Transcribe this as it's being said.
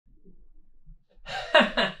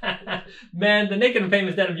Man, the Naked and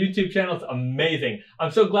Famous Denim YouTube channel is amazing.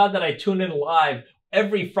 I'm so glad that I tune in live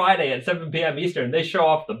every Friday at 7 p.m. Eastern. They show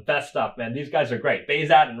off the best stuff, man. These guys are great.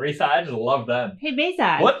 Behzad and Risa, I just love them. Hey,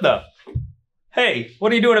 Behzad. What the? Hey,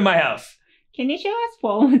 what are you doing in my house? Can you show us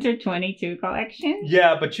Fall Winter 22 collection?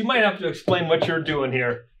 Yeah, but you might have to explain what you're doing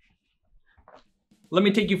here. Let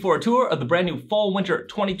me take you for a tour of the brand new Fall Winter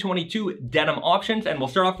 2022 denim options, and we'll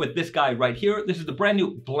start off with this guy right here. This is the brand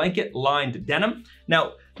new blanket lined denim.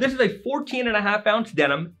 Now, this is a 14.5 ounce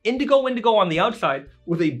denim, indigo on the outside,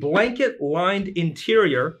 with a blanket lined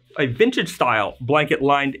interior, a vintage style blanket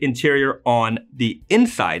lined interior on the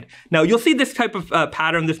inside. Now, you'll see this type of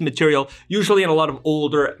pattern, this material, usually in a lot of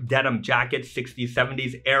older denim jackets, 60s,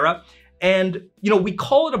 70s era. And, you know, we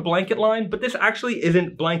call it a blanket line, but this actually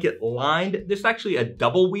isn't blanket lined. This is actually a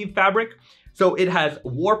double weave fabric. So it has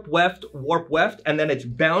warp weft, and then it's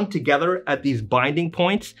bound together at these binding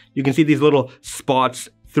points. You can see these little spots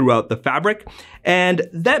throughout the fabric. And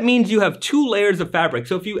that means you have 2 layers of fabric.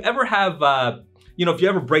 So if you ever have, if you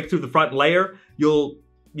ever break through the front layer, you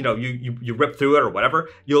rip through it or whatever,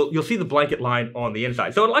 you'll see the blanket line on the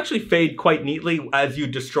inside. So it'll actually fade quite neatly as you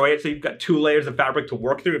destroy it. So you've got 2 layers of fabric to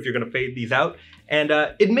work through if you're gonna fade these out. And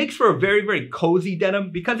it makes for a very, very cozy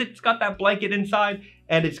denim because it's got that blanket inside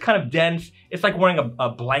and it's kind of dense. It's like wearing a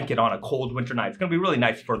blanket on a cold winter night. It's gonna be really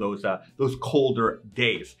nice for those colder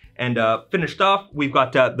days. And finished off, we've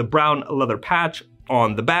got the brown leather patch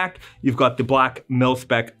on the back. You've got the black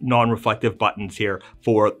mil-spec non-reflective buttons here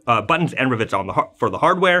for buttons and rivets for the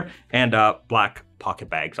hardware, and black pocket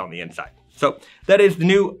bags on the inside. So that is the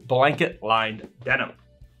new blanket lined denim.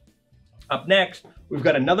 Up next, we've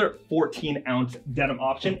got another 14 ounce denim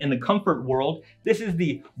option in the comfort world. This is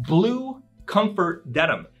the blue comfort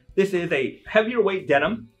denim. This is a heavier weight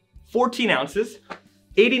denim, 14 ounces,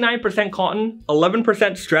 89% cotton,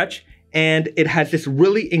 11% stretch, and it has this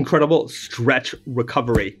really incredible stretch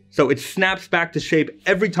recovery. So it snaps back to shape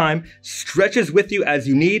every time, stretches with you as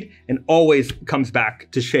you need, and always comes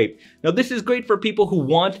back to shape. Now this is great for people who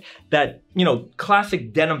want that,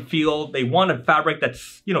 classic denim feel. They want a fabric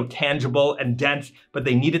that's, tangible and dense, but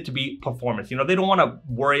they need it to be performance. They don't want to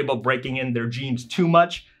worry about breaking in their jeans too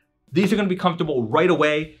much. These are gonna be comfortable right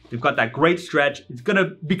away. They've got that great stretch.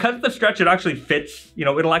 Because of the stretch, it actually fits,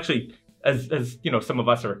 it'll actually, as some of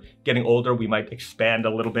us are getting older, we might expand a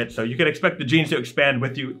little bit. So you can expect the jeans to expand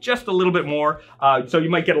with you just a little bit more. So you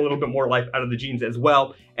might get a little bit more life out of the jeans as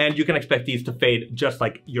well. And you can expect these to fade just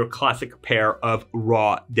like your classic pair of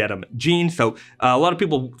raw denim jeans. So a lot of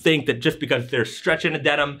people think that just because they're stretching a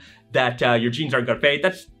denim that your jeans aren't gonna fade.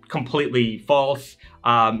 That's completely false.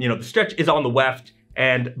 The stretch is on the weft,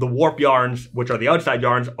 and the warp yarns, which are the outside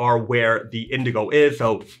yarns, are where the indigo is.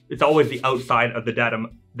 So it's always the outside of the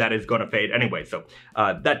denim that is gonna fade anyway. So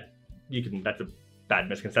that's a bad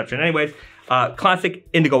misconception anyways. Classic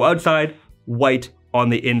indigo outside, white on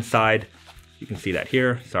the inside. You can see that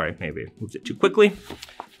here. Sorry, maybe I moved it too quickly.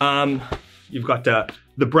 You've got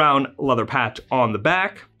the brown leather patch on the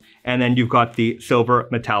back, and then you've got the silver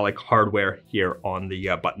metallic hardware here on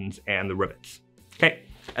the buttons and the rivets. Okay,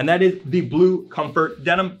 and that is the blue comfort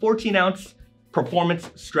denim, 14 ounce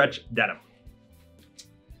performance stretch denim.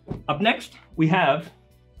 Up next, we have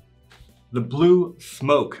the blue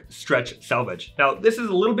smoke stretch selvage. Now, this is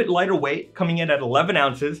a little bit lighter weight, coming in at 11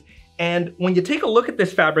 ounces. And when you take a look at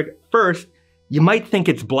this fabric first, you might think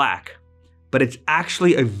it's black, but it's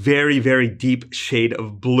actually a very, very deep shade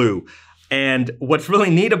of blue. And what's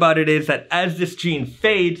really neat about it is that as this jean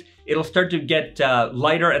fades, it'll start to get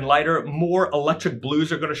lighter and lighter. More electric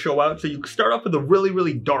blues are gonna show out. So you start off with a really,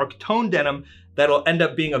 really dark tone denim that'll end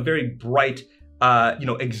up being a very bright,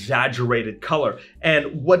 exaggerated color.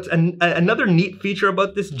 And what's another neat feature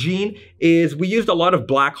about this jean is we used a lot of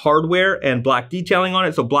black hardware and black detailing on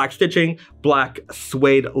it. So black stitching, black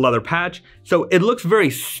suede leather patch. So it looks very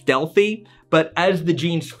stealthy, but as the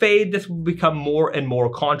jeans fade, this will become more and more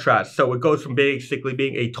contrast. So it goes from basically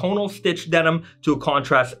being a tonal stitch denim to a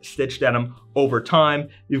contrast stitch denim over time.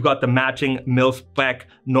 You've got the matching mil-spec,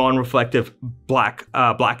 non-reflective blacked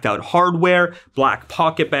out hardware, black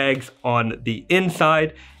pocket bags on the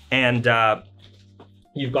inside, and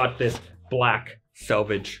you've got this black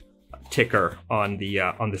selvage ticker on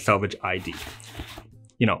the selvage ID.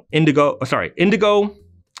 Indigo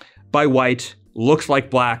by white, looks like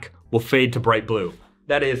black, will fade to bright blue.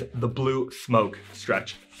 That is the blue smoke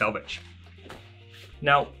stretch selvage.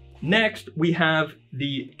 Now, next we have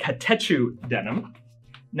the Catechu denim.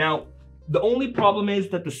 Now, the only problem is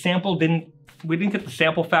that we didn't get the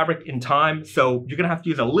sample fabric in time, so you're gonna have to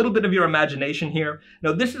use a little bit of your imagination here.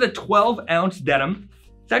 Now, this is a 12 ounce denim.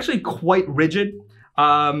 It's actually quite rigid.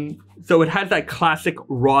 So it has that classic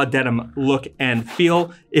raw denim look and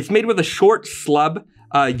feel. It's made with a short slub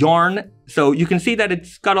yarn. So you can see that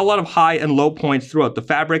it's got a lot of high and low points throughout the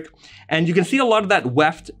fabric. And you can see a lot of that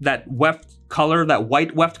weft color, that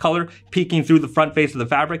white weft color peeking through the front face of the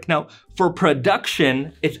fabric. Now, for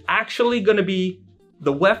production, it's actually gonna be,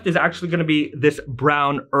 the weft is actually gonna be this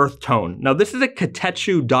brown earth tone. Now, this is a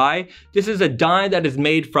Catechu dye. This is a dye that is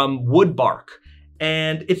made from wood bark.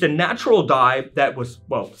 And it's a natural dye that was,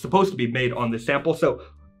 well, supposed to be made on this sample. So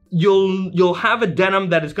you'll have a denim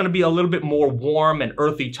that is gonna be a little bit more warm and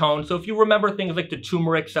earthy tone. So if you remember things like the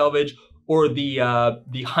turmeric selvage or the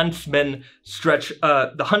Huntsman selvage,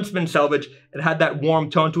 it had that warm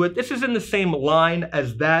tone to it. This is in the same line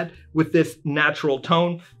as that with this natural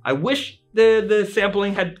tone. I wish the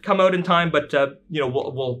sampling had come out in time, but you know,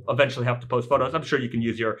 we'll eventually have to post photos. I'm sure you can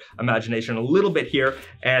use your imagination a little bit here.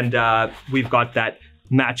 And we've got that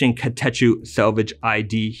matching Catechu Selvedge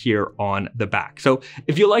ID here on the back. So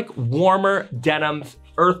if you like warmer denims,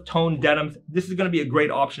 earth tone denims, this is gonna be a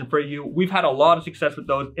great option for you. We've had a lot of success with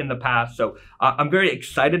those in the past, so I'm very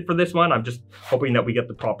excited for this one. I'm just hoping that we get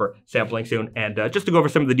the proper sampling soon. And just to go over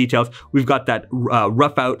some of the details, we've got that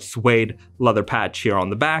rough out suede leather patch here on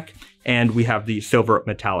the back, and we have the silver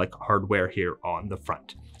metallic hardware here on the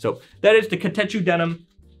front. So that is the Catechu denim.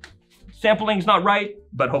 Sampling's not right,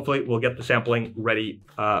 but hopefully we'll get the sampling ready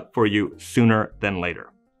for you sooner than later.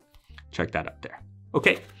 Check that out there.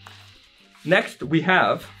 Okay. Next, we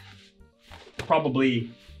have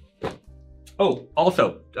probably, oh,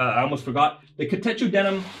 also, I almost forgot, the Catechu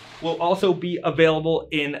denim will also be available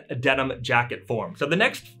in denim jacket form. So the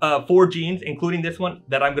next 4 jeans, including this one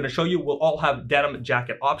that I'm gonna show you, will all have denim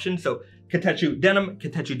jacket options. So Catechu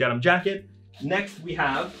denim jacket. Next, we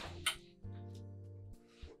have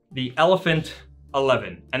the Elephant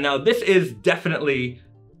 11. And now this is definitely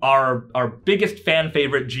our biggest fan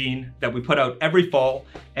favorite jean that we put out every fall.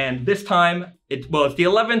 And this time, it's the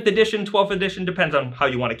 11th edition, 12th edition, depends on how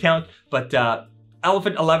you want to count, but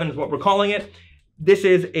Elephant 11 is what we're calling it. This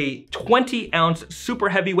is a 20-ounce super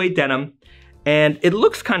heavyweight denim, and it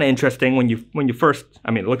looks kind of interesting when you first, I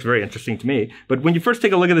mean, it looks very interesting to me, but when you first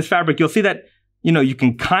take a look at this fabric, you'll see that, you know, you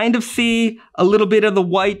can kind of see a little bit of the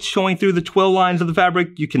white showing through the twill lines of the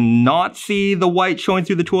fabric. You cannot see the white showing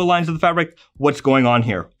through the twill lines of the fabric. What's going on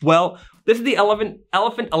here? Well, this is the Elephant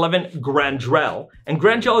 11 Grandrelle. And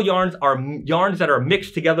Grandrelle yarns are yarns that are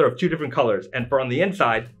mixed together of 2 different colors. And for on the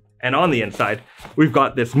inside, we've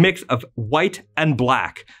got this mix of white and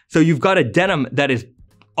black. So you've got a denim that is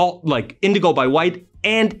all like indigo by white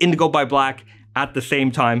and indigo by black at the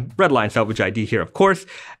same time. Redline Selvedge ID here, of course.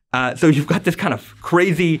 So you've got this kind of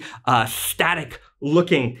crazy, static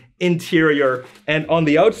looking interior. And on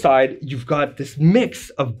the outside, you've got this mix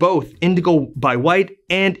of both indigo by white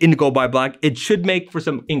and indigo by black. It should make for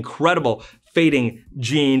some incredible fading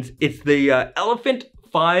jeans. It's the Elephant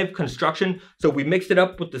 5 construction. So we mixed it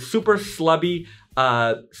up with the super slubby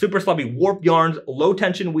warp yarns, low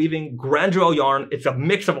tension weaving, Grandrelle yarn. It's a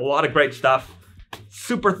mix of a lot of great stuff.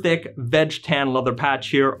 Super thick veg tan leather patch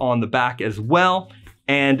here on the back as well.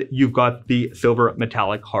 And you've got the silver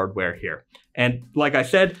metallic hardware here. And like I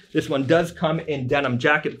said, this one does come in denim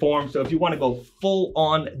jacket form. So if you want to go full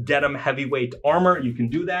on denim heavyweight armor, you can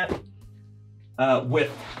do that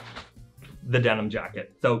with the denim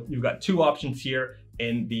jacket. So you've got 2 options here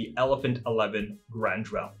in the Elephant 11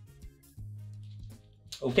 Grandrelle.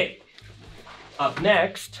 Okay, up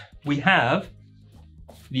next, we have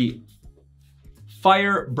the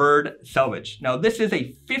Firebird Selvedge. Now this is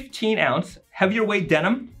a 15-ounce heavier weight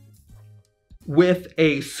denim with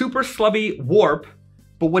a super slubby warp,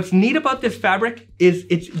 but what's neat about this fabric is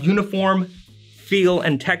its uniform feel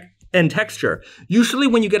and texture. Usually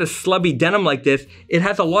when you get a slubby denim like this, it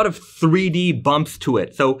has a lot of 3D bumps to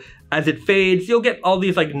it. So as it fades, you'll get all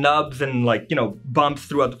these like nubs and like, you know, bumps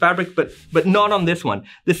throughout the fabric, but not on this one.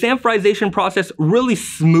 The sanforization process really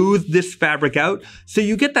smoothed this fabric out, so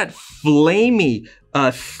you get that flamey,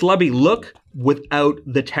 slubby look without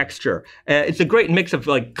the texture. It's a great mix of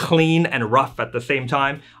like clean and rough at the same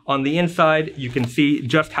time. On the inside, you can see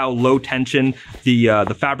just how low tension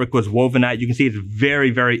the fabric was woven at. You can see it's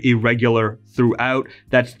very, very irregular throughout.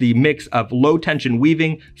 That's the mix of low tension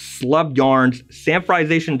weaving, slub yarns,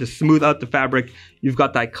 sanforization to smooth out the fabric. You've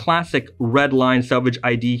got that classic Redline Selvedge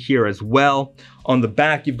ID here as well. On the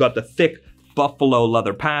back, you've got the thick buffalo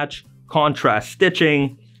leather patch, contrast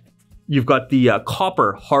stitching. You've got the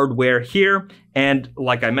copper hardware here, and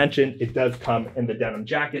like I mentioned, it does come in the denim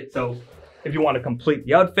jacket. So if you want to complete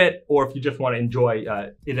the outfit, or if you just want to enjoy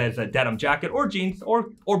it as a denim jacket or jeans, or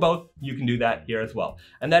both, you can do that here as well.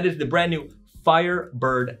 And that is the brand new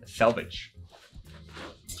Firebird Selvedge.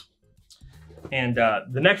 And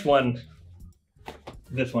the next one,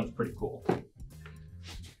 this one's pretty cool.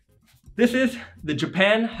 This is the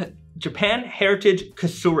Japan Heritage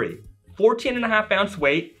Kasuri. 14.5 ounce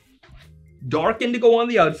weight, dark indigo on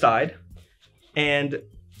the outside, and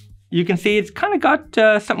you can see it's kind of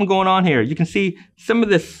got something going on here. You can see some of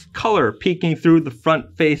this color peeking through the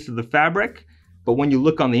front face of the fabric, but when you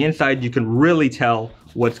look on the inside, you can really tell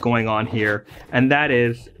what's going on here, and that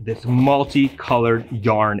is this multicolored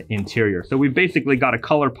yarn interior. So we've basically got a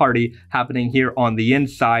color party happening here on the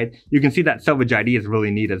inside. You can see that Selvedge ID is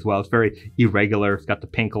really neat as well. It's very irregular. It's got the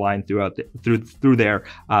pink line throughout through there,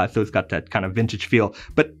 so it's got that kind of vintage feel.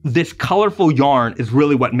 But this colorful yarn is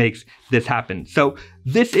really what makes this happen. So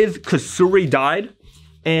this is Kasuri dyed.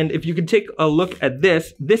 And if you can take a look at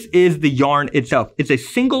this, this is the yarn itself. It's a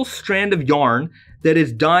single strand of yarn that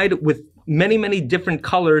is dyed with many different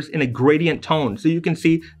colors in a gradient tone. So you can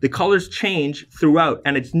see the colors change throughout,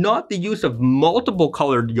 and it's not the use of multiple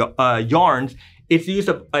colored yarns, it's the use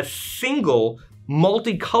of a single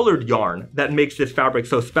multicolored yarn that makes this fabric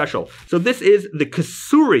so special. So this is the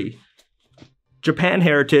Kasuri Japan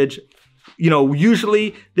Heritage. You know,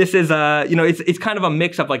 usually this is it's kind of a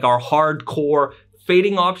mix of like our hardcore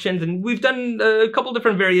fading options, and we've done a couple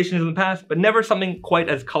different variations in the past, but never something quite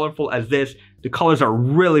as colorful as this. The colors are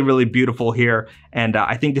really beautiful here, and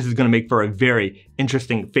I think this is going to make for a very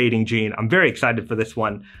interesting fading jean. I'm very excited for this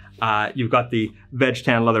one. You've got the veg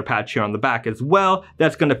tan leather patch here on the back as well.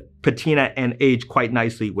 That's going to patina and age quite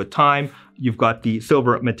nicely with time. You've got the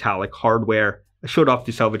silver metallic hardware. I showed off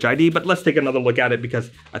the Selvedge ID, but let's take another look at it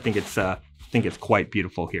because I think it's quite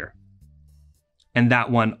beautiful here. And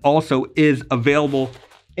that one also is available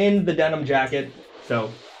in the denim jacket.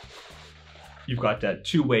 So you've got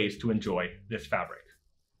two ways to enjoy this fabric.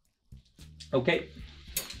 Okay.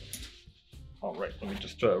 All right, let me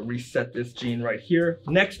just reset this jean right here.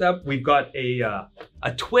 Next up, we've got a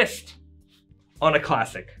twist on a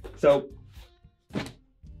classic. So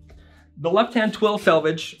the left-hand Twill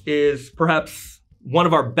Selvedge is perhaps one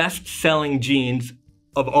of our best-selling jeans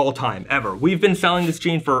of all time, ever. We've been selling this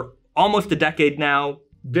jean for almost a decade now,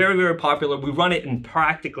 very popular. We run it in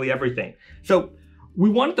practically everything. So we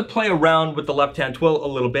wanted to play around with the left-hand twill a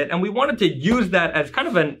little bit, and we wanted to use that as kind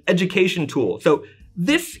of an education tool. So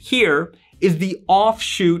this here is the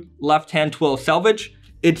Offshoot left-hand twill Selvedge.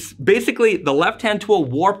 It's basically the left-hand twill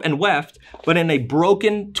warp and weft, but in a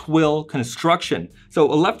broken twill construction. So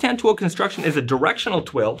a left-hand twill construction is a directional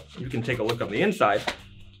twill. You can take a look on the inside.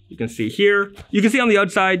 You can see here, you can see on the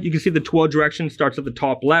outside, you can see the twill direction starts at the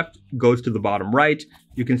top left, goes to the bottom right.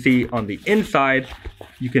 You can see on the inside,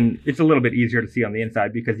 it's a little bit easier to see on the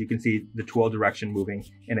inside because you can see the twill direction moving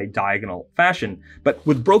in a diagonal fashion. But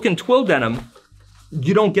with broken twill denim,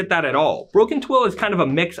 you don't get that at all. Broken twill is kind of a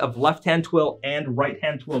mix of left-hand twill and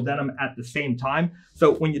right-hand twill denim at the same time.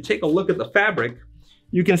 So when you take a look at the fabric,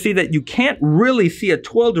 you can see that you can't really see a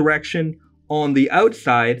twill direction on the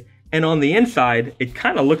outside. And on the inside, it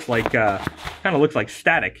kind of looks like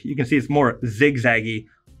static. You can see it's more zigzaggy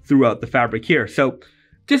throughout the fabric here. So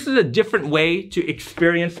this is a different way to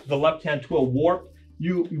experience the left-hand twill warp.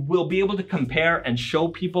 You will be able to compare and show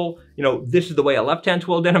people, you know, this is the way a left-hand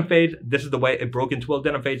twill denim fades, this is the way a broken twill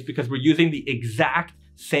denim fades, because we're using the exact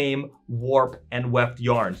same warp and weft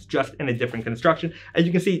yarns, just in a different construction. And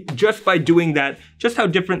you can see just by doing that, just how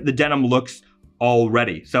different the denim looks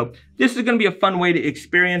already. So this is going to be a fun way to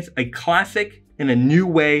experience a classic in a new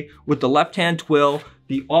way with the left-hand twill,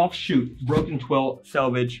 the Offshoot broken twill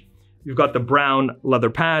Selvedge. You've got the brown leather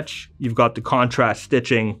patch, you've got the contrast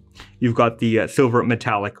stitching, you've got the silver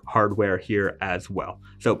metallic hardware here as well.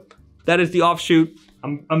 So that is the Offshoot.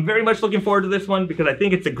 I'm very much looking forward to this one because I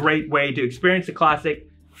think it's a great way to experience a classic.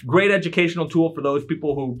 Great educational tool for those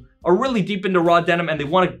people who are really deep into raw denim and they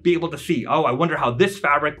want to be able to see, oh, I wonder how this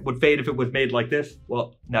fabric would fade if it was made like this.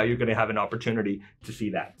 Well, now you're going to have an opportunity to see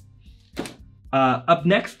that. Up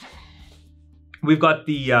next, we've got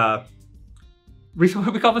the, what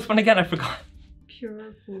do we call this one again? I forgot.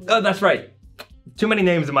 Pure blue. Oh, that's right. Too many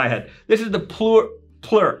names in my head. This is the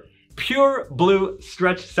Pure Blue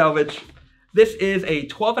Stretch Selvedge. This is a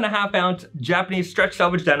 12.5 ounce Japanese stretch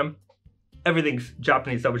Selvedge denim. Everything's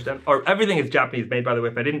Japanese Selvedge denim, or everything is Japanese made, by the way.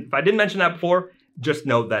 If I didn't mention that before, just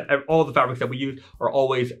note that all the fabrics that we use are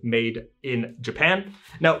always made in Japan.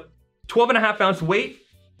 Now, 12.5 ounce weight,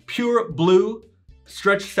 pure blue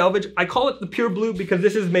stretch Selvedge. I call it the pure blue because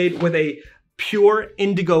this is made with a pure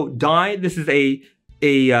indigo dye. This is a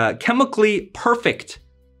chemically perfect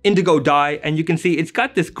indigo dye, and you can see it's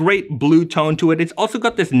got this great blue tone to it. It's also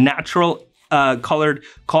got this natural colored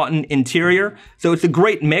cotton interior. So it's a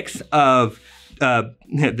great mix of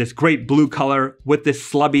this great blue color with this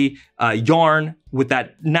slubby yarn with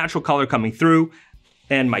that natural color coming through.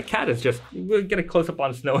 And my cat is just, we'll get a close up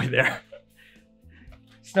on Snowy there.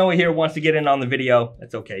 Snowy here wants to get in on the video.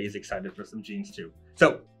 That's okay, he's excited for some jeans too.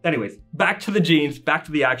 So anyways, back to the jeans, back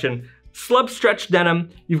to the action. Slub stretch denim,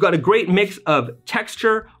 you've got a great mix of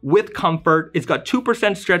texture with comfort. It's got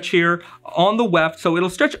 2% stretch here on the weft, so it'll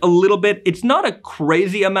stretch a little bit. It's not a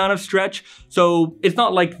crazy amount of stretch, so it's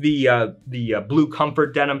not like the blue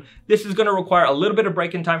comfort denim. This is gonna require a little bit of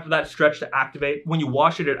break-in time for that stretch to activate. When you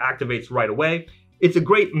wash it, it activates right away. It's a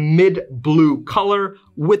great mid-blue color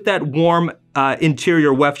with that warm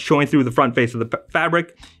interior weft showing through the front face of the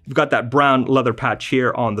fabric. You've got that brown leather patch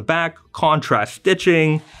here on the back, contrast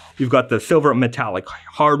stitching. You've got the silver metallic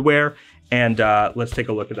hardware, and let's take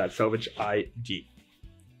a look at that Selvedge ID.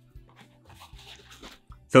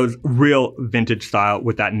 So it's real vintage style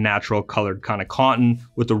with that natural colored kind of cotton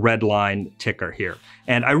with the red line ticker here.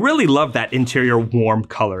 And I really love that interior warm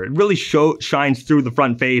color. It really shines through the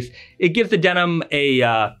front face. It gives the denim a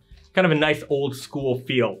kind of a nice old school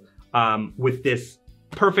feel with this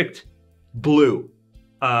perfect blue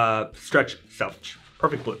stretch Selvedge.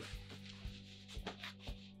 Perfect blue.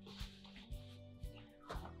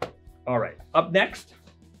 All right, up next,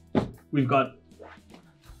 we've got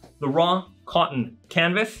the raw cotton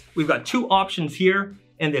canvas. We've got two options here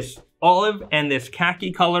in this olive and this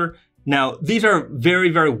khaki color. Now, these are very,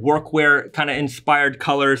 very workwear kind of inspired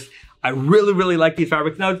colors. I really, really like these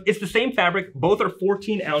fabrics. Now, it's the same fabric. Both are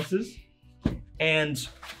 14 ounces. And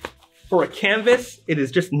for a canvas, it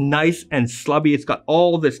is just nice and slubby. It's got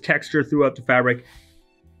all this texture throughout the fabric,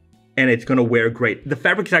 and it's gonna wear great. The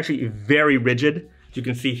fabric is actually very rigid. As you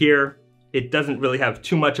can see here, it doesn't really have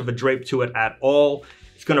too much of a drape to it at all.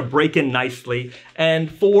 It's gonna break in nicely. And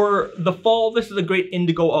for the fall, this is a great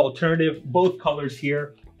indigo alternative. Both colors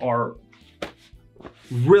here are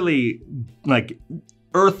really like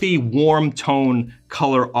earthy, warm tone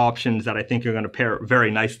color options that I think are gonna pair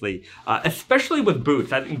very nicely, especially with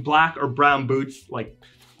boots. I think black or brown boots, like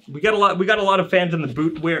we got a lot of fans in the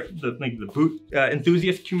boot wear, the boot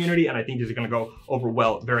enthusiast community, and I think these are gonna go over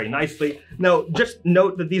well very nicely. Now, just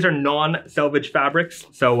note that these are non-Selvedge fabrics,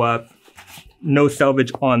 so no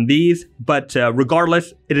Selvedge on these, but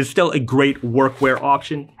regardless, it is still a great workwear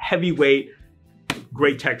option, heavyweight,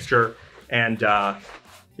 great texture, and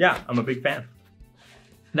yeah, I'm a big fan.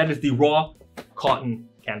 That is the raw cotton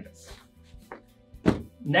canvas.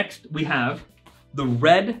 Next, we have the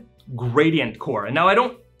red gradient core. And now I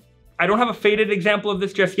don't have a faded example of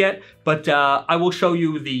this just yet, but I will show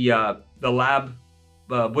you the lab,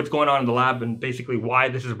 what's going on in the lab and basically why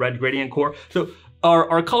this is red gradient core. So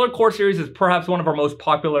our color core series is perhaps one of our most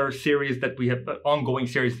popular series that we have, ongoing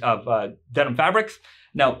series of denim fabrics.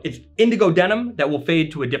 Now, it's indigo denim that will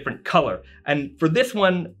fade to a different color. And for this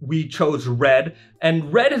one, we chose red.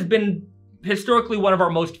 And red has been historically one of our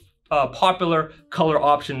most popular color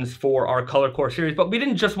options for our color core series, but we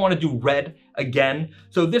didn't just want to do red again.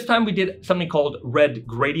 So this time we did something called red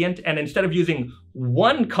gradient. And instead of using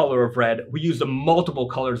one color of red, we used multiple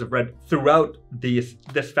colors of red throughout this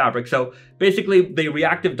fabric. So basically they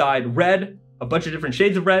reactive dyed red, a bunch of different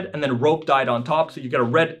shades of red, and then rope dyed on top. So you get a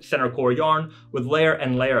red center core yarn with layer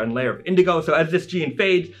and layer and layer of indigo. So as this jean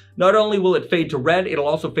fades, not only will it fade to red, it'll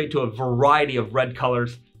also fade to a variety of red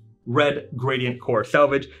colors, red gradient core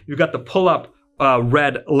Selvedge. You've got the pull-up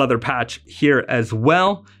red leather patch here as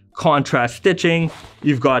well. Contrast stitching.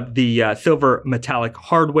 You've got the silver metallic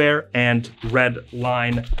hardware and red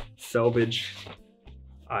line Selvedge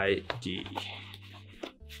ID.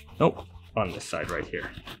 Nope, on this side right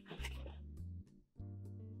here.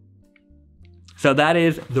 So that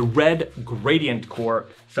is the red gradient core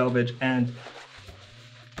Selvedge. And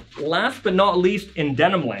last but not least in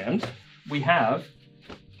denim land, we have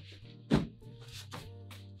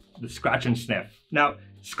the Scratch-n-Sniff. Now,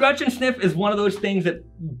 Scratch-n-Sniff is one of those things that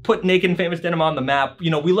put Naked and Famous Denim on the map. You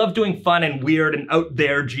know, we love doing fun and weird and out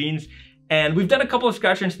there jeans. And we've done a couple of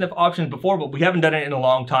Scratch-n-Sniff options before, but we haven't done it in a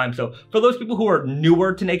long time. So for those people who are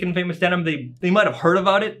newer to Naked and Famous Denim, they might have heard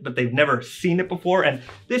about it, but they've never seen it before. And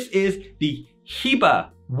this is the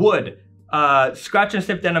Hiba wood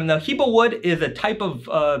Scratch-n-Sniff denim. Now, Hiba wood is a type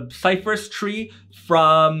of cypress tree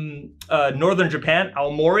from northern Japan,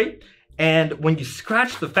 Aomori. And when you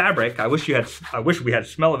scratch the fabric, I wish we had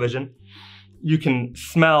smell-o-vision. You can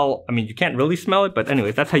smell, I mean, you can't really smell it, but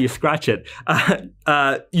anyways, that's how you scratch it.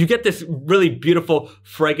 You get this really beautiful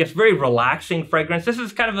fragrance, very relaxing fragrance. This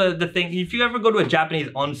is kind of the thing, if you ever go to a Japanese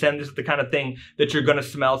onsen, this is the kind of thing that you're gonna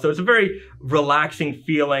smell. So it's a very relaxing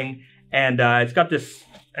feeling, and it's got this,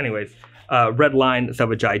 anyways. red line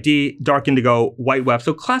Selvedge ID, dark indigo, white weft.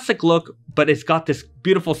 So classic look, but it's got this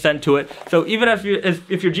beautiful scent to it. So even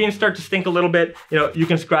if your jeans start to stink a little bit, you know, you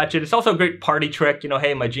can scratch it. It's also a great party trick. You know,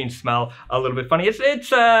 hey, my jeans smell a little bit funny.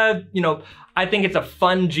 It's you know, I think it's a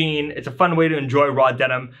fun jean. It's a fun way to enjoy raw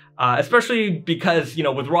denim, especially because, you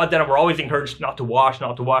know, with raw denim, we're always encouraged not to wash,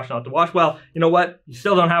 not to wash, not to wash. Well, you know what? You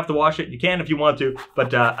still don't have to wash it. You can if you want to,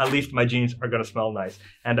 but at least my jeans are gonna smell nice.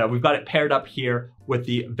 And we've got it paired up here with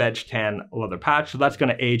the Veg Tan leather patch. So that's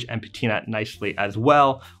gonna age and patina nicely as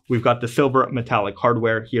well. We've got the silver metallic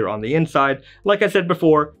hardware here on the inside. Like I said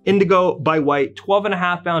before, indigo by white,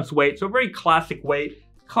 12.5 ounce weight. So very classic weight,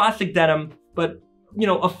 classic denim, but you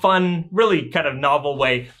know, a fun, really kind of novel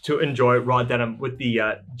way to enjoy raw denim with the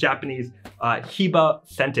Japanese Hiba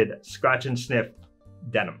scented Scratch-n-Sniff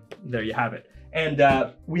denim. There you have it.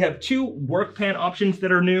 And we have 2 work pant options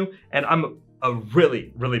that are new, and I'm a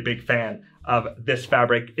really, really big fan of this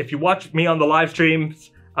fabric. If you watch me on the live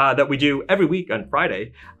streams that we do every week on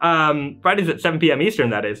Friday, Fridays at 7 p.m.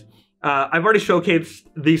 Eastern, that is, I've already showcased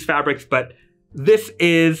these fabrics, but this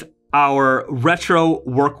is our retro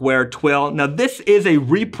workwear twill. Now this is a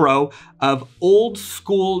repro of old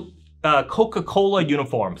school Coca-Cola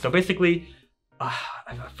uniform. So basically, I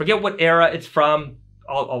forget what era it's from.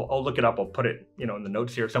 I'll look it up. I'll put it, you know, in the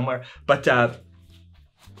notes here somewhere. But a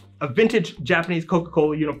vintage Japanese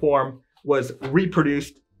Coca-Cola uniform was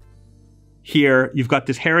reproduced here. You've got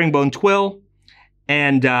this herringbone twill,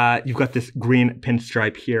 and you've got this green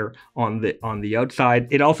pinstripe here on the outside.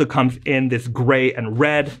 It also comes in this gray and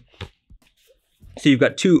red. So you've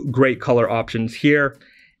got 2 great color options here.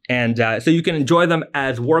 And so you can enjoy them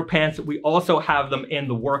as work pants. We also have them in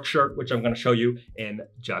the work shirt, which I'm gonna show you in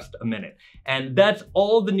just a minute. And that's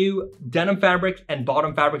all the new denim fabrics and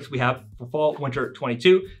bottom fabrics we have for fall, winter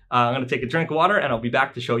 22. I'm gonna take a drink of water and I'll be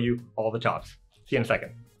back to show you all the tops. See you in a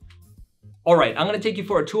second. All right, I'm gonna take you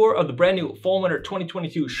for a tour of the brand new Fall Winter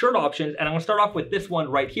 2022 shirt options, and I'm gonna start off with this one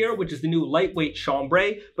right here, which is the new lightweight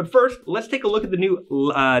chambray. But first, let's take a look at the new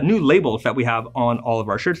labels that we have on all of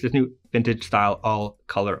our shirts, this new vintage style all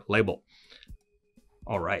color label.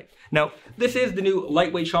 All right, now this is the new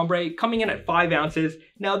lightweight chambray coming in at 5 ounces.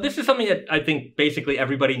 Now this is something that I think basically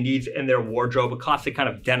everybody needs in their wardrobe, a classic kind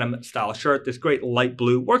of denim style shirt. This great light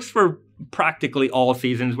blue works for practically all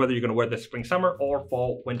seasons, whether you're gonna wear this spring, summer, or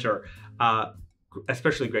fall, winter.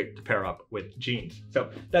 Especially great to pair up with jeans.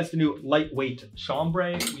 So that's the new lightweight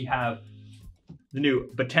chambray. We have the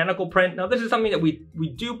new botanical print. Now this is something that we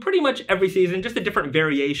do pretty much every season, just a different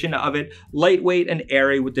variation of it. Lightweight and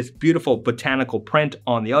airy with this beautiful botanical print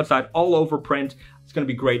on the outside, all over print. It's gonna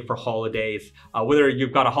be great for holidays. Whether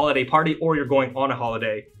you've got a holiday party or you're going on a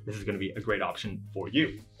holiday, this is gonna be a great option for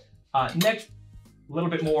you. Next, a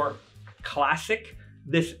little bit more classic.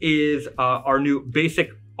 This is our new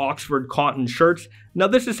basic Oxford cotton shirts. Now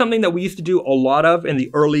this is something that we used to do a lot of in the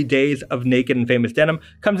early days of Naked and Famous Denim.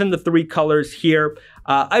 Comes in the 3 colors here.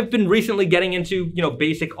 I've been recently getting into, you know,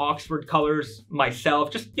 basic Oxford colors myself,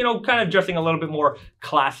 just, you know, kind of dressing a little bit more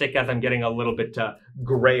classic as I'm getting a little bit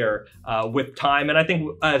grayer with time. And I think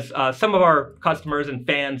as some of our customers and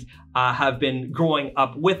fans have been growing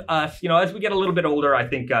up with us, you know, as we get a little bit older, I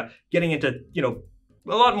think getting into, you know,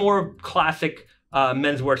 a lot more classic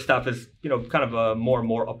menswear stuff is, you know, kind of more and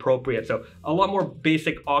more appropriate. So a lot more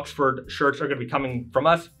basic Oxford shirts are going to be coming from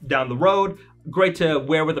us down the road. Great to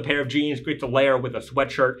wear with a pair of jeans, great to layer with a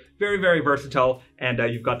sweatshirt. Very, very versatile. And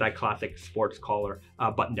you've got that classic sports collar,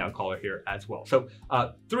 button-down collar here as well. So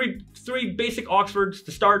three basic Oxfords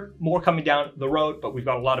to start, more coming down the road, but we've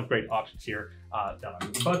got a lot of great options here that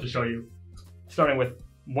I'm about to show you. Starting with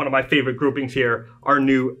one of my favorite groupings here, our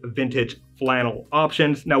new vintage flannel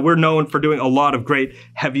options. Now we're known for doing a lot of great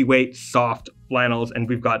heavyweight soft flannels, and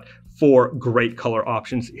we've got 4 great color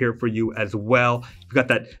options here for you as well. We've got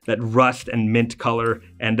that rust and mint color,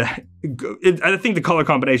 and I think the color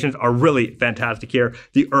combinations are really fantastic here.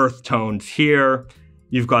 The earth tones here.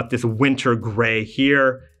 You've got this winter gray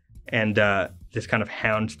here, and this kind of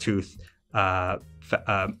houndstooth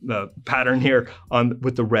pattern here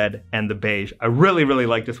with the red and the beige. I really, really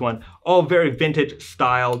like this one. All very vintage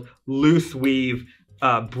styled, loose weave,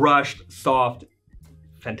 brushed, soft,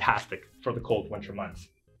 fantastic for the cold winter months.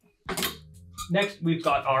 Next, we've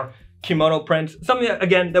got our kimono prints, something that,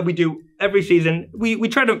 again, that we do every season. We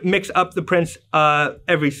try to mix up the prints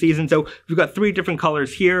every season. So we've got 3 different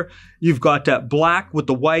colors here. You've got black with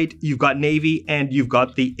the white, you've got navy, and you've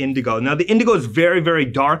got the indigo. Now the indigo is very, very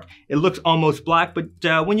dark. It looks almost black,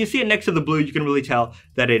 but when you see it next to the blue, you can really tell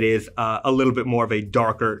that it is a little bit more of a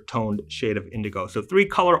darker toned shade of indigo. So 3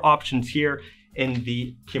 color options here in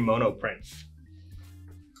the kimono prints.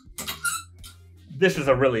 This is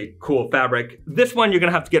a really cool fabric. This one you're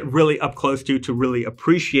gonna have to get really up close to really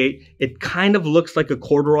appreciate. It kind of looks like a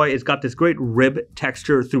corduroy. It's got this great rib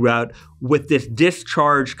texture throughout with this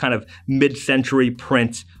discharged kind of mid-century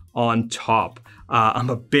print on top.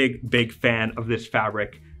 I'm a big fan of this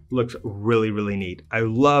fabric. Looks really, really neat. I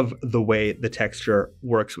love the way the texture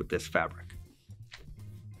works with this fabric.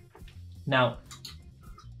 Now,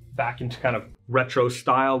 back into kind of retro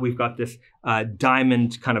style, we've got this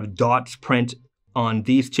diamond kind of dots print on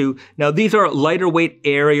these two. Now, these are lighter weight,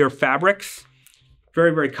 airier fabrics.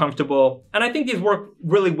 Very, very comfortable. And I think these work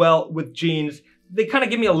really well with jeans. They kind of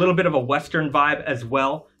give me a little bit of a Western vibe as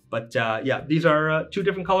well. But yeah, these are two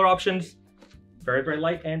different color options. Very, very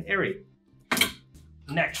light and airy.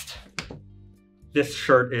 Next, this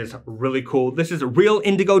shirt is really cool. This is a real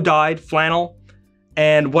indigo dyed flannel.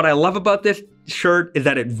 And what I love about this shirt is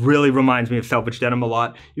that it really reminds me of Selvedge denim a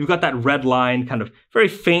lot. You've got that red line kind of very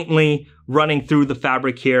faintly running through the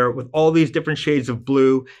fabric here with all these different shades of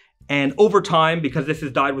blue. And over time, because this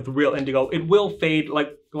is dyed with real indigo, it will fade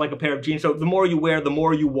like a pair of jeans. So the more you wear, the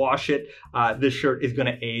more you wash it, this shirt is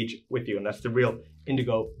gonna age with you. And that's the real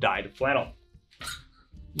indigo dyed flannel.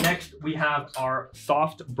 Next, we have our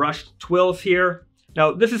soft brushed twills here.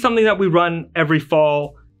 Now, this is something that we run every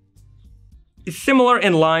fall. It's similar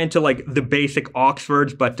in line to like the basic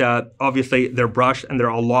Oxfords, but obviously they're brushed and they're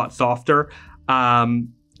a lot softer.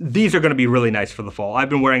 These are gonna be really nice for the fall. I've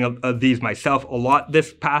been wearing these myself a lot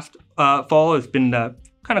this past fall. It's been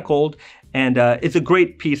kind of cold, and it's a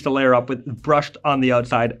great piece to layer up with, brushed on the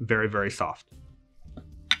outside, very, very soft.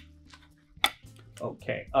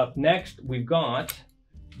 Okay, up next, we've got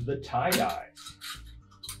the tie-dye.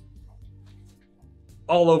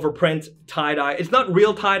 All over print tie-dye. It's not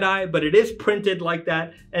real tie-dye, but it is printed like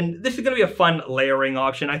that. And this is gonna be a fun layering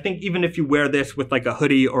option. I think even if you wear this with like a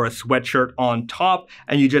hoodie or a sweatshirt on top,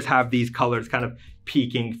 and you just have these colors kind of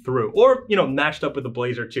peeking through, or, you know, matched up with a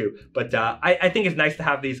blazer too. But I think it's nice to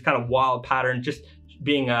have these kind of wild patterns just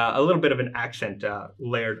being a little bit of an accent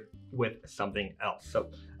layered with something else. So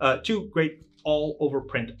two great all over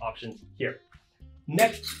print options here.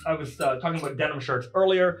 Next, I was talking about denim shirts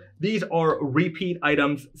earlier. These are repeat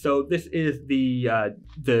items. So this is the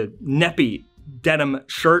Neppy denim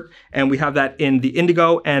shirt, and we have that in the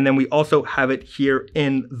indigo, and then we also have it here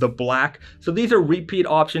in the black. So these are repeat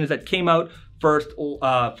options that came out first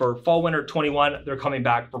for fall winter 21. They're coming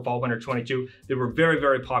back for fall winter 22. They were very,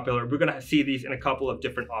 very popular. We're gonna see these in a couple of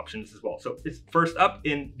different options as well. So it's first up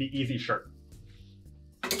in the easy shirt.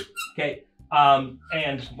 Okay,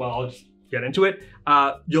 and well, I'll just get into it.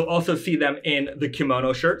 You'll also see them in the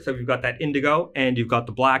kimono shirt. So you've got that indigo and you've got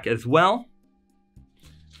the black as well.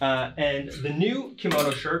 And the new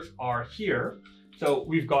kimono shirts are here. So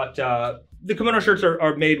we've got, the kimono shirts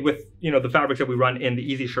are made with, you know, the fabrics that we run in the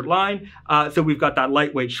easy shirt line. So we've got that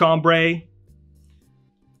lightweight chambray.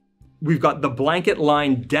 We've got the blanket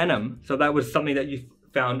line denim. So that was something that you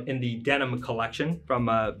found in the denim collection from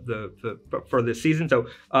for this season. So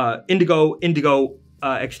indigo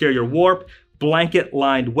exterior warp, blanket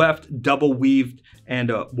lined weft, double weaved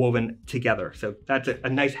and woven together. So that's a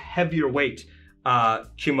nice heavier weight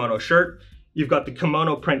kimono shirt. You've got the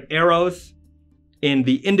kimono print arrows in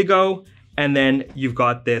the indigo, and then you've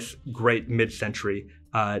got this great mid-century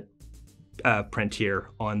print here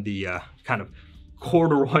on the kind of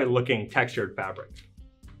corduroy looking textured fabric.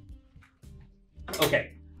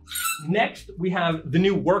 Okay. Next, we have the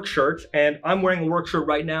new work shirts, and I'm wearing a work shirt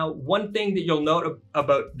right now. One thing that you'll note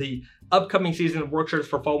about the upcoming season of work shirts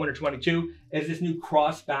for fall winter 22 is this new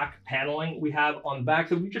cross back paneling we have on the back.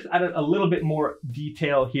 So we just added a little bit more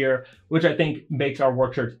detail here, which I think makes our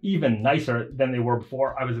work shirts even nicer than they were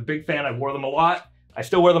before. I was a big fan. I wore them a lot. I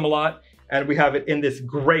still wear them a lot. And we have it in this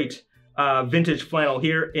great vintage flannel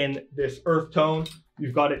here in this earth tone.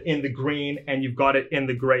 You've got it in the green and you've got it in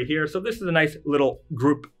the gray here. So this is a nice little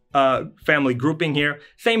group family grouping here.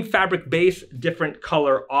 Same fabric base, different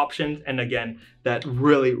color options, and again, that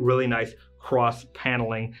really, really nice cross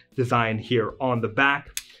paneling design here on the back.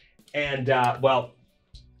 And well,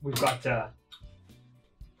 we've got the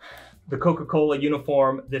Coca-Cola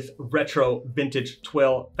uniform, this retro vintage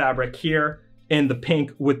twill fabric here in the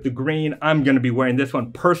pink with the green. I'm gonna be wearing this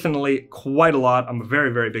one personally quite a lot. I'm a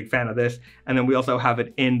very, very big fan of this. And then we also have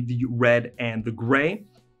it in the red and the gray.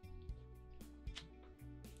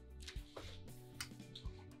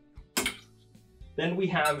 Then we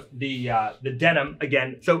have the denim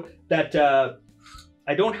again. So that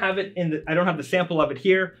I don't have it in the, I don't have the sample of it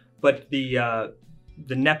here, but the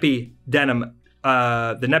Neppy denim,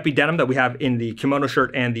 that we have in the kimono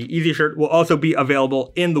shirt and the easy shirt will also be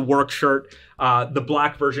available in the work shirt. The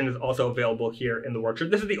black version is also available here in the workshop.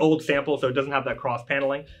 This is the old sample, so it doesn't have that cross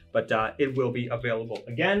paneling, but it will be available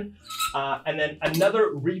again. And then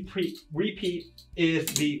another repeat is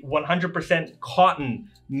the 100% cotton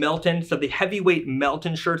Melton. So the heavyweight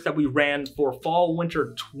Melton shirts that we ran for fall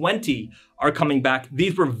winter 20 are coming back.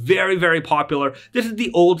 These were very, very popular. This is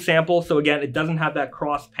the old sample, so again, it doesn't have that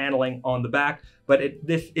cross paneling on the back, but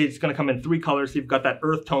this is going to come in 3 colors. So you've got that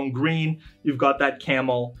earth tone green, you've got that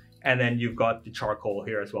camel, and then you've got the charcoal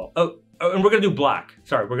here as well. Oh, and we're going to do black.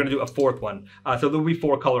 Sorry, we're going to do a 4th one. So there'll be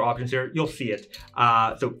 4 color options here. You'll see it.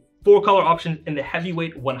 So 4 color options in the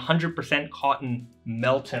heavyweight 100% cotton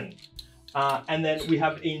Melton. And then we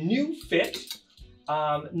have a new fit.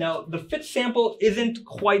 Now the fit sample isn't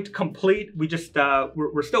quite complete. We just,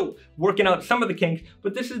 we're still working out some of the kinks,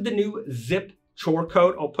 but this is the new zip chore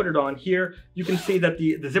coat. I'll put it on here. You can see that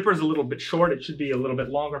the zipper is a little bit short. It should be a little bit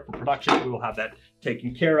longer for production. We will have that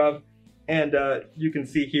taken care of. And you can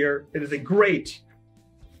see here, it is a great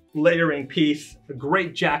layering piece, a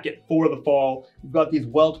great jacket for the fall. You've got these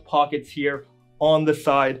welt pockets here on the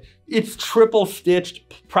side. It's triple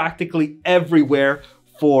stitched practically everywhere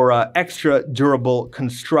for extra durable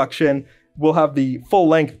construction. We'll have the full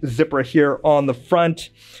length zipper here on the front.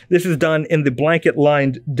 This is done in the blanket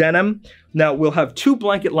lined denim. Now we'll have 2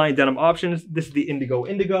 blanket lined denim options. This is the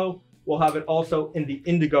indigo. We'll have it also in the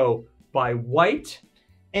indigo by white.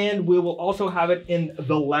 And we will also have it in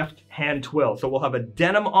the left hand twill. So we'll have a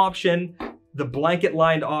denim option, the blanket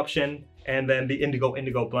lined option, and then the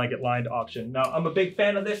indigo blanket lined option. Now I'm a big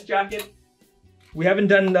fan of this jacket. We haven't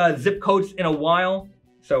done zip coats in a while,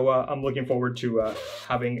 so I'm looking forward to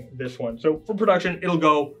having this one. So for production, it'll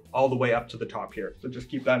go all the way up to the top here. So just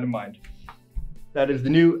keep that in mind. That is the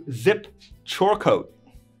new zip chore coat.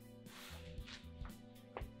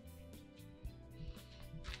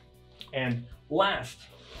 And last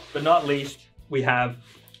but not least, we have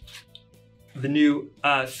the new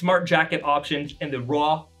smart jacket options in the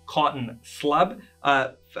raw cotton slub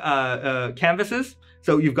canvases.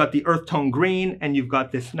 So you've got the earth tone green and you've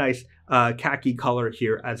got this nice khaki color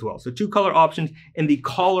here as well. So 2 color options in the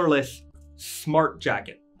collarless smart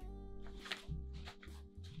jacket.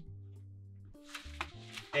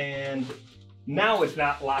 And now it's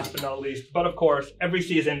not last but not least, but of course, every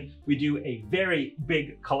season we do a very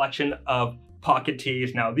big collection of pocket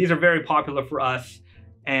tees. Now these are very popular for us,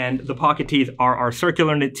 and the pocket tees are our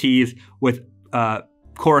circular knit tees with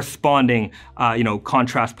corresponding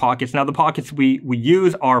contrast pockets. Now the pockets we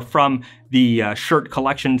use are from the shirt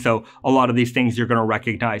collection, so a lot of these things you're going to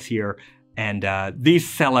recognize here, and these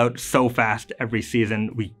sell out so fast every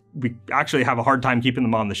season. We actually have a hard time keeping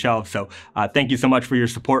them on the shelves, so thank you so much for your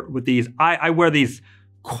support with these. I wear these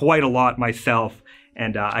quite a lot myself,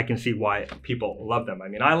 and I can see why people love them. I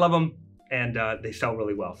mean, I love them, and they sell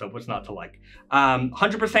really well, so what's not to like?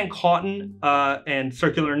 100% cotton and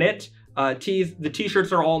circular knit tees. The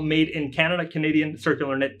t-shirts are all made in Canada, Canadian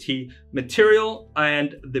circular knit tee material,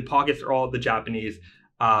 and the pockets are all the Japanese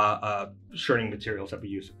shirting materials that we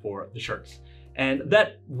use for the shirts. And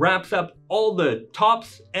that wraps up all the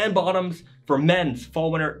tops and bottoms for men's fall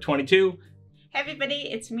winter 22. Hey everybody,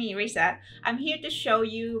 it's me, Risa. I'm here to show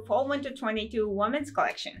you fall winter 22 women's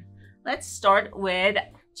collection. Let's start with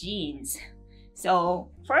jeans. So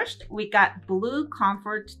first we got blue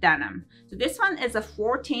comfort denim. So this one is a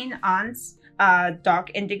 14-ounce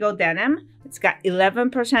dark indigo denim. It's got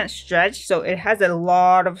 11% stretch, so it has a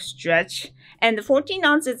lot of stretch. And the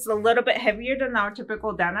 14-ounce is a little bit heavier than our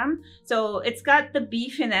typical denim. So it's got the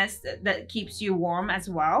beefiness that keeps you warm as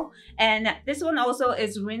well. And this one also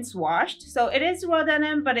is rinse washed. So it is raw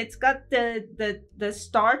denim, but it's got the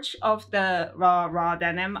starch of the raw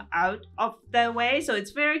denim out of the way. So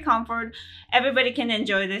it's very comfort. Everybody can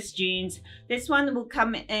enjoy this jeans. This one will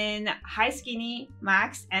come in high skinny,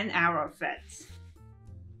 max, and arrow fits.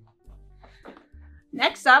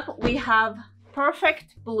 Next up, we have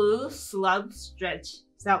perfect blue slub stretch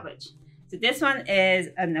selvage. So this one is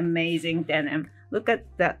an amazing denim. Look at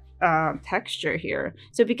the texture here.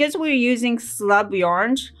 So because we're using slub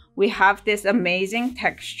yarns, we have this amazing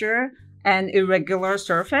texture and irregular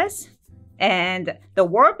surface. And the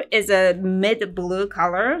warp is a mid blue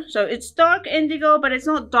color. So it's dark indigo, but it's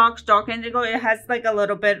not dark indigo. It has like a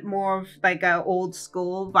little bit more of like an old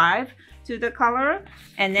school vibe to the color.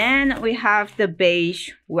 And then we have the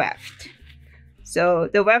beige weft. So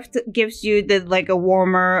the weft gives you the like a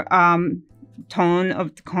warmer tone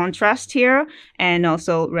of the contrast here, and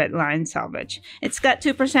also red line selvage. It's got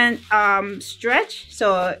 2% stretch,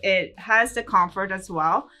 so it has the comfort as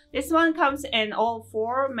well. This one comes in all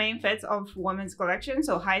 4 main fits of women's collection,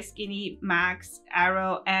 so high, skinny, max,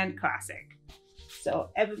 arrow, and classic. so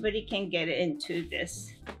everybody can get into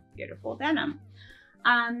this beautiful denim.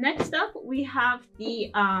 Next up, we have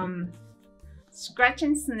the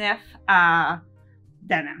Scratch-n-Sniff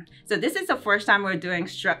denim. So this is the first time we're doing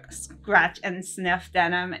Scratch-n-Sniff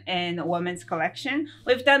denim in women's collection.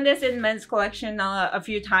 We've done this in men's collection a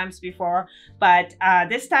few times before, but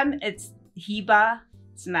this time it's Hiba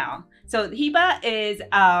smell. So Hiba is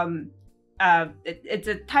it's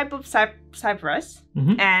a type of cypress,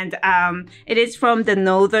 and it is from the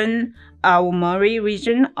northern Aomori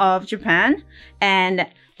region of Japan, and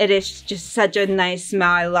it is just such a nice smell.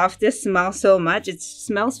 I love this smell so much. It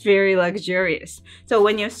smells very luxurious. So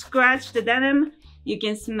when you scratch the denim, you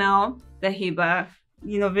can smell the Hiba,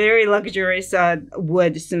 you know, very luxurious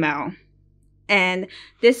wood smell. And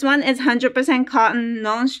this one is 100% cotton,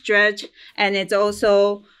 non-stretch, and it's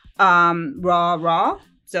also raw.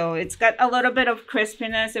 So it's got a little bit of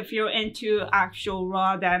crispiness. If you're into actual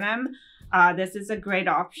raw denim, this is a great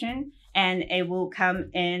option. And it will come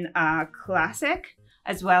in classic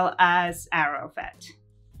as well as arrow fit.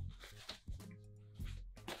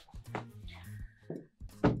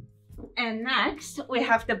 And next, we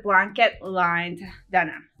have the blanket lined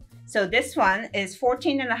denim. So this one is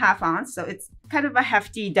 14.5 ounce. So it's kind of a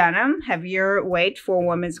hefty denim, heavier weight for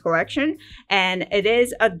women's collection. And it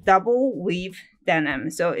is a double weave denim.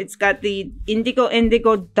 So it's got the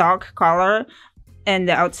indigo dark color in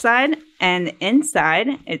the outside, and inside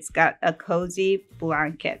it's got a cozy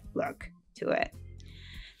blanket look to it.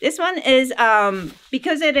 This one is,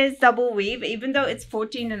 because it is double weave, even though it's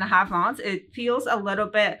 14.5 ounce, it feels a little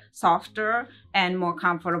bit softer and more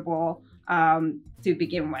comfortable to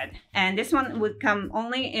begin with. And this one would come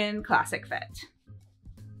only in classic fit.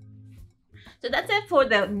 So that's it for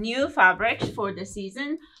the new fabrics for the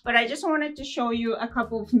season. But I just wanted to show you a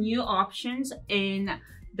couple of new options in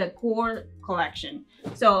the core collection.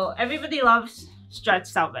 So everybody loves Stretch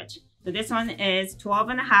Selvedge. So this one is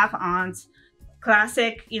 12.5 ounce.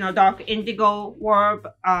 Classic, you know, dark indigo warp,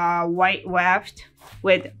 white weft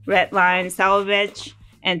with red line selvage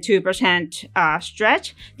and 2%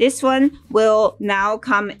 stretch. This one will now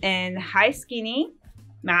come in high skinny,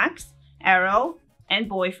 max, arrow, and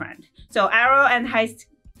boyfriend. So arrow and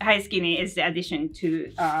high skinny is the addition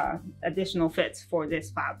to additional fits for this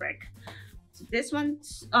fabric. So this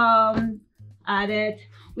one's added.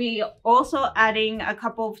 We also adding a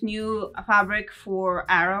couple of new fabric for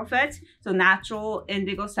arrow fit. So natural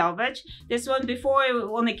indigo selvage. This one before it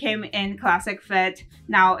only came in classic fit.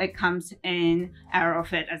 Now it comes in arrow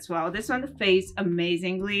fit as well. This one fades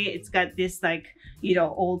amazingly. It's got this like, you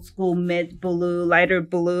know, old school mid blue, lighter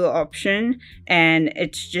blue option, and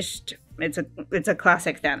it's just it's a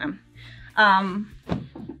classic denim.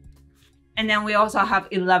 And then we also have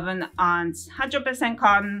 11 ounce, 100%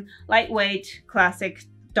 cotton, lightweight, classic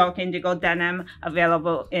dark indigo denim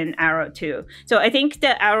available in arrow too. So I think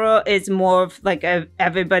the arrow is more of like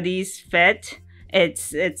everybody's fit.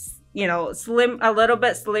 It's you know, slim, a little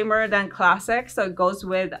bit slimmer than classic, so it goes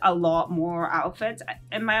with a lot more outfits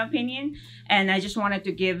in my opinion. And I just wanted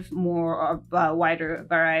to give more of a wider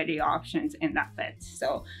variety options in that fit.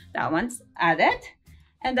 So that one's added.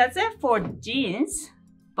 And that's it for jeans.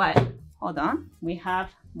 But hold on, we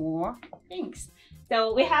have more things.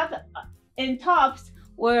 So we have in tops,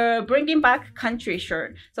 we're bringing back country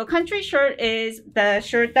shirt. So country shirt is the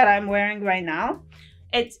shirt that I'm wearing right now.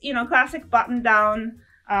 It's, you know, classic button down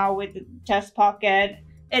with the chest pocket.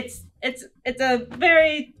 It's a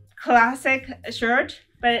very classic shirt,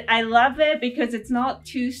 but I love it because it's not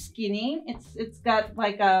too skinny. It's got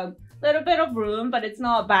like a little bit of room, but it's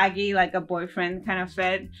not baggy like a boyfriend kind of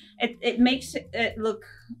fit. It makes it look,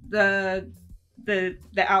 the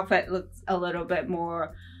outfit looks a little bit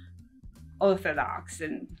more orthodox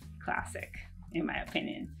and classic in my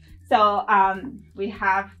opinion. So we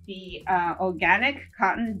have the organic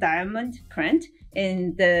cotton diamond print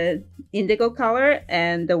in the indigo color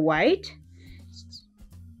and the white.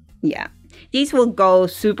 Yeah, these will go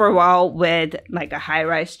super well with like a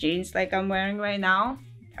high-rise jeans like I'm wearing right now.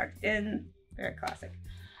 Tucked in, very classic.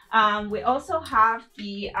 We also have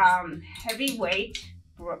the heavyweight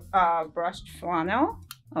brushed flannel.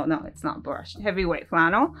 Oh no, it's not brushed, heavyweight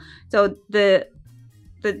flannel. So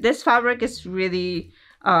this fabric is really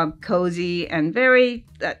cozy and very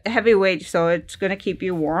heavyweight, so it's gonna keep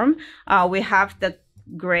you warm. We have the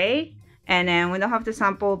gray, and then we don't have the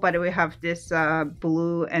sample, but we have this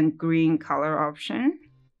blue and green color option.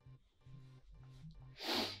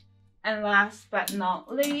 And last but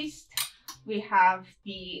not least, we have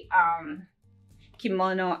the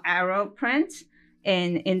kimono arrow print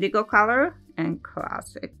in indigo color and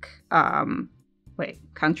classic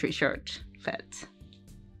country shirt fit.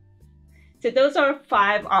 So those are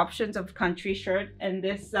 5 options of country shirt in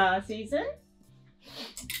this season.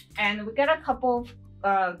 And we got a couple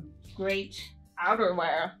of great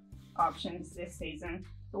outerwear options this season.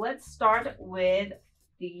 So let's start with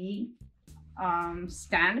the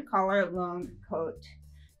stand collar long coat.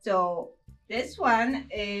 So this one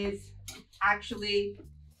is actually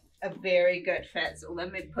a very good fit. So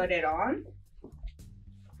let me put it on.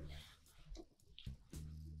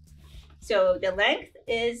 So the length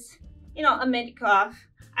is, you know, a mid cuff.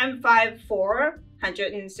 I'm 5'4",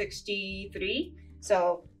 163.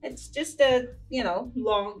 So it's just a, you know,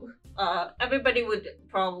 long, everybody would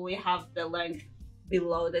probably have the length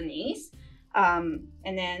below the knees. And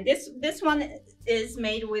then this one is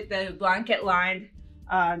made with the blanket lined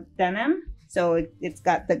denim. So it's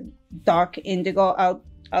got the dark indigo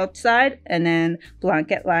outside and then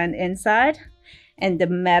blanket line inside, and the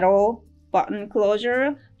metal button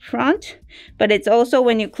closure front. But it's also,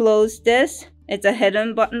 when you close this, it's a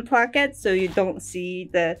hidden button pocket, so you don't see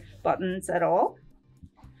the buttons at all.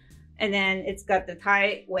 And then it's got the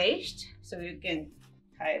tie waist, so you can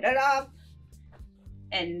tie it up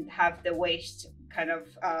and have the waist kind of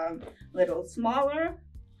little smaller,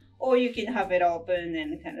 or you can have it open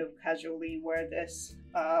and kind of casually wear this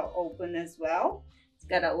open as well. It's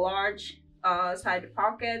got a large side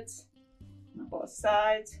pockets on both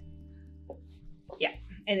sides. Yeah,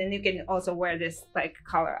 and then you can also wear this like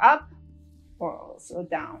collar up or also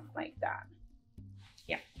down like that.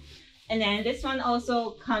 Yeah, and then this one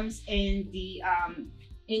also comes in the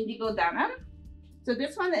indigo denim. So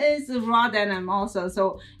this one is a raw denim also.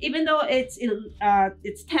 So even though it's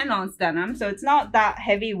 10-ounce denim, so it's not that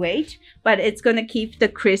heavyweight, but it's gonna keep the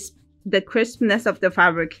crispness of the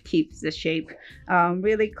fabric, keeps the shape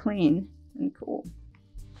really clean and cool.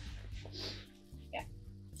 Yeah.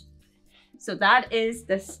 So that is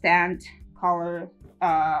the stand collar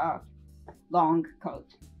long coat.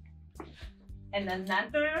 And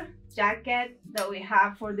another jacket that we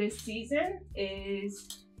have for this season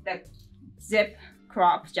is the zip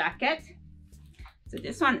crop jacket. So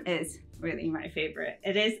this one is really my favorite.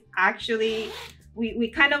 It is actually, we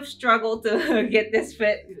kind of struggled to get this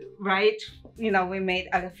fit right. You know, we made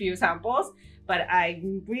a few samples, but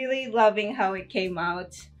I'm really loving how it came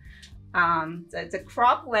out. So it's a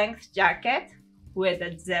crop length jacket with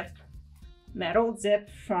a metal zip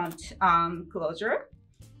front closure.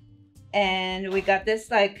 And we got this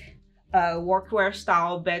like workwear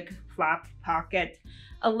style big flap pocket,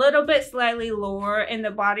 a little bit slightly lower in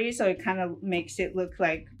the body, so it kind of makes it look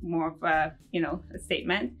like more of a, you know, a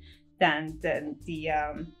statement than the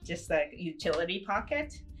just like utility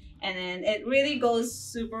pocket. And then it really goes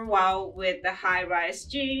super well with the high-rise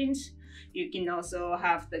jeans. You can also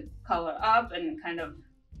have the collar up and kind of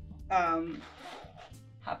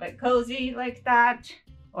have it cozy like that,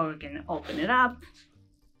 or we can open it up,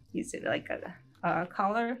 use it like a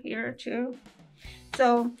collar here too.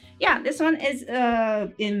 So yeah, this one is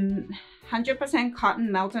in 100%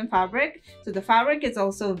 cotton melton fabric. So the fabric is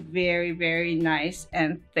also very, very nice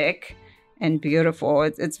and thick and beautiful.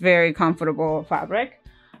 It's very comfortable fabric.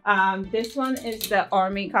 This one is the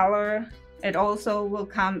army color. It also will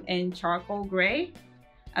come in charcoal gray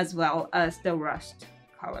as well as the rust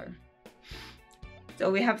color. So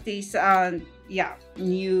we have these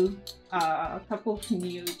new couple of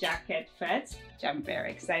new jacket fits, which I'm very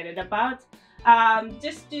excited about.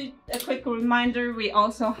 Just a quick reminder, we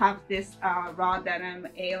also have this raw denim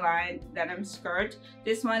A-line denim skirt.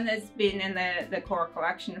 This one has been in the core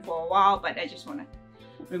collection for a while, but I just want to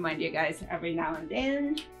remind you guys every now and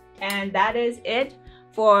then. And that is it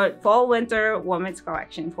for fall winter women's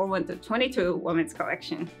collection, fall winter 22 women's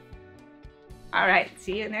collection. All right,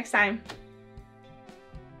 see you next time.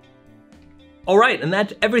 All right, and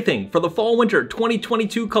that's everything for the Fall Winter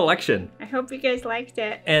 2022 collection. I hope you guys liked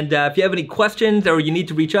it. And if you have any questions or you need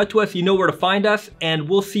to reach out to us, you know where to find us. And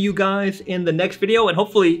we'll see you guys in the next video, and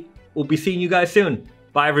hopefully we'll be seeing you guys soon.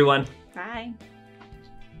 Bye, everyone. Bye.